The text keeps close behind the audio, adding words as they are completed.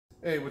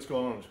Hey, what's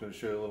going on? I'm just going to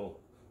show you a little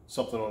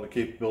something on the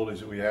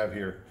capabilities that we have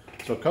here.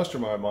 So a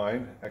customer of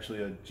mine,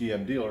 actually a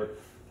GM dealer,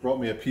 brought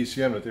me a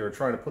PCM that they were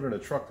trying to put in a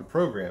truck to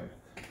program.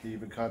 He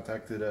even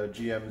contacted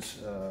GM's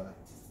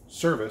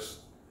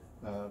service,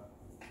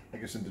 I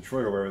guess in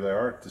Detroit or wherever they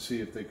are, to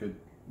see if they could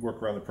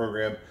work around the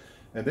program.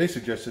 And they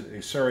suggested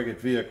a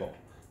surrogate vehicle,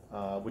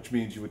 which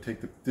means you would take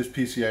this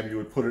PCM, you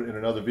would put it in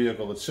another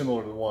vehicle that's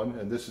similar to the one,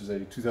 and this is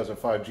a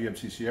 2005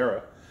 GMC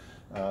Sierra.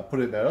 Put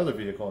it in that other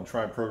vehicle and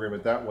try and program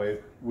it that way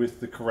with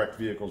the correct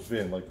vehicle's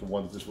VIN, like the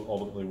one that this will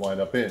ultimately wind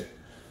up in.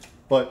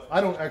 But I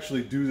don't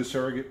actually do the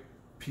surrogate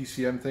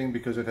PCM thing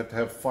because I'd have to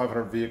have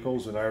 500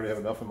 vehicles and I already have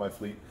enough in my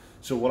fleet.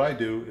 So what I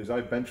do is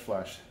I bench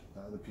flash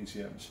the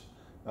PCMs.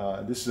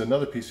 This is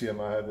another PCM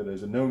I have that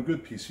is a known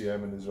good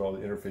PCM, and these are all the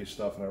interface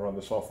stuff, and I run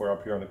the software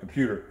up here on the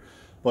computer.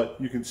 But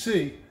you can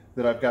see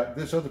that I've got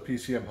this other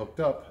PCM hooked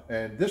up,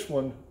 and this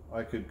one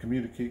I could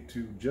communicate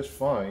to just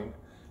fine.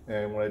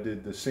 And when I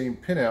did the same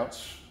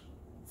pinouts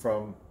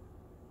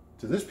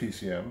to this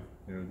PCM,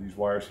 you know, these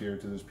wires here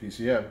to this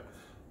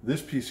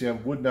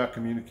PCM would not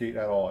communicate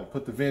at all. I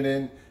put the VIN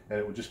in and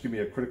it would just give me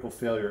a critical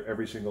failure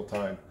every single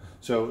time.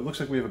 So it looks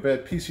like we have a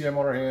bad PCM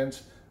on our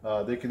hands.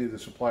 They can either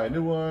supply a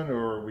new one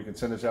or we can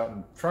send this out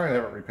and try and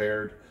have it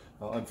repaired.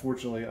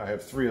 Unfortunately, I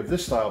have 3 of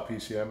this style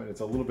PCM and it's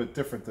a little bit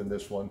different than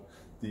this one.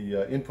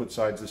 The input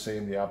side's the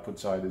same, the output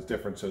side is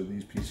different, so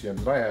these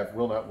PCMs that I have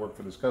will not work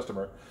for this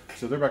customer.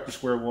 So they're back to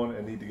square one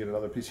and need to get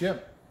another PCM.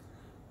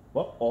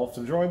 Well, off to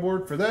the drawing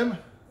board for them,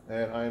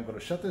 and I am going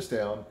to shut this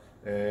down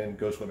and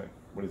go swimming.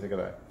 What do you think of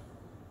that?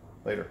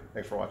 Later.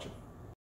 Thanks for watching.